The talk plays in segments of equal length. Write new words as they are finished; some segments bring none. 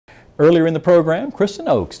Earlier in the program, Kristen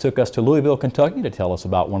took us to Louisville, Kentucky to tell us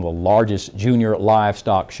about one of the largest junior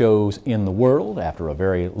livestock shows in the world. After a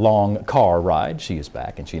very long car ride, she is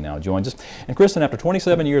back and she now joins us. And Kristen, after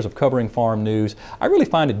 27 years of covering farm news, I really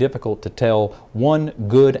find it difficult to tell one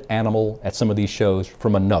good animal at some of these shows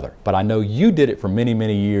from another. But I know you did it for many,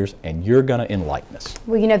 many years and you're going to enlighten us.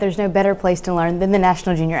 Well, you know, there's no better place to learn than the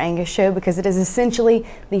National Junior Angus Show because it is essentially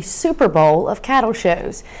the Super Bowl of cattle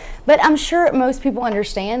shows. But I'm sure most people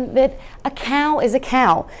understand that a cow is a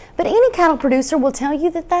cow, but any cattle producer will tell you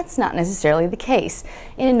that that's not necessarily the case.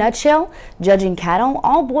 In a nutshell, judging cattle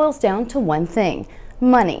all boils down to one thing: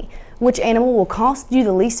 money. Which animal will cost you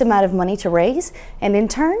the least amount of money to raise and in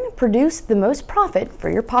turn produce the most profit for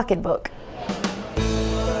your pocketbook.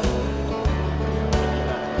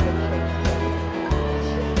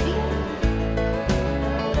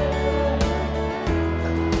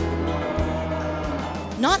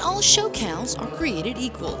 Not all show cows are created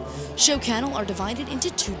equal. Show cattle are divided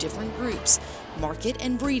into two different groups: market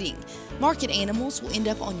and breeding. Market animals will end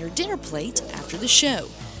up on your dinner plate after the show,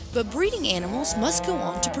 but breeding animals must go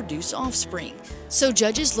on to produce offspring. So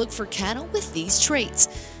judges look for cattle with these traits.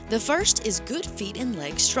 The first is good feet and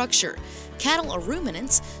leg structure. Cattle are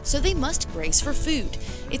ruminants, so they must graze for food.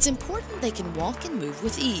 It's important they can walk and move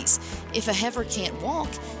with ease. If a heifer can't walk,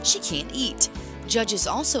 she can't eat. Judges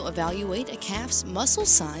also evaluate a calf's muscle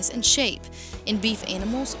size and shape. In beef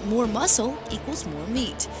animals, more muscle equals more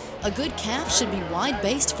meat. A good calf should be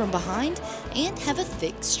wide-based from behind and have a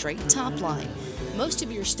thick, straight top line. Most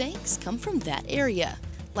of your steaks come from that area.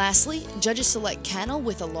 Lastly, judges select cattle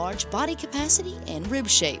with a large body capacity and rib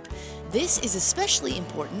shape. This is especially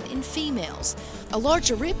important in females. A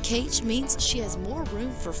larger rib cage means she has more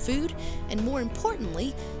room for food and, more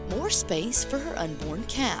importantly, more space for her unborn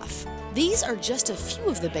calf. These are just a few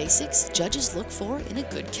of the basics judges look for in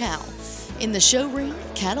a good cow. In the show ring,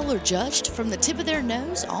 cattle are judged from the tip of their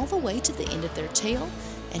nose all the way to the end of their tail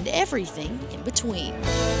and everything in between.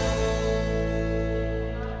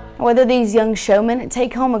 Whether these young showmen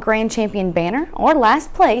take home a grand champion banner or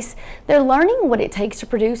last place, they're learning what it takes to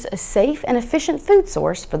produce a safe and efficient food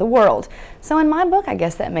source for the world. So in my book, I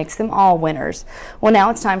guess that makes them all winners. Well,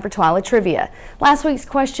 now it's time for TWILA trivia. Last week's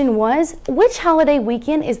question was, which holiday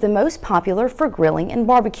weekend is the most popular for grilling and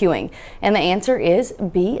barbecuing? And the answer is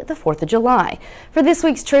B, the 4th of July. For this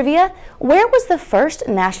week's trivia, where was the first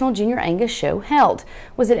National Junior Angus Show held?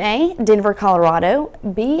 Was it A, Denver, Colorado,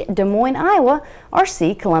 B, Des Moines, Iowa, or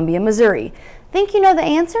C, Columbia, Missouri? Think you know the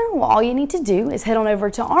answer? Well, all you need to do is head on over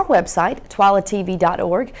to our website,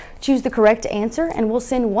 twilatv.org, choose the correct answer, and we'll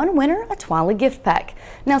send one winner a TWILA gift pack.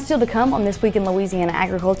 Now, still to come on This Week in Louisiana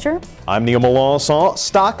Agriculture. I'm Neil Malaw.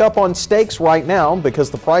 Stock up on steaks right now because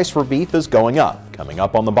the price for beef is going up. Coming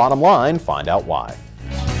up on The Bottom Line, find out why.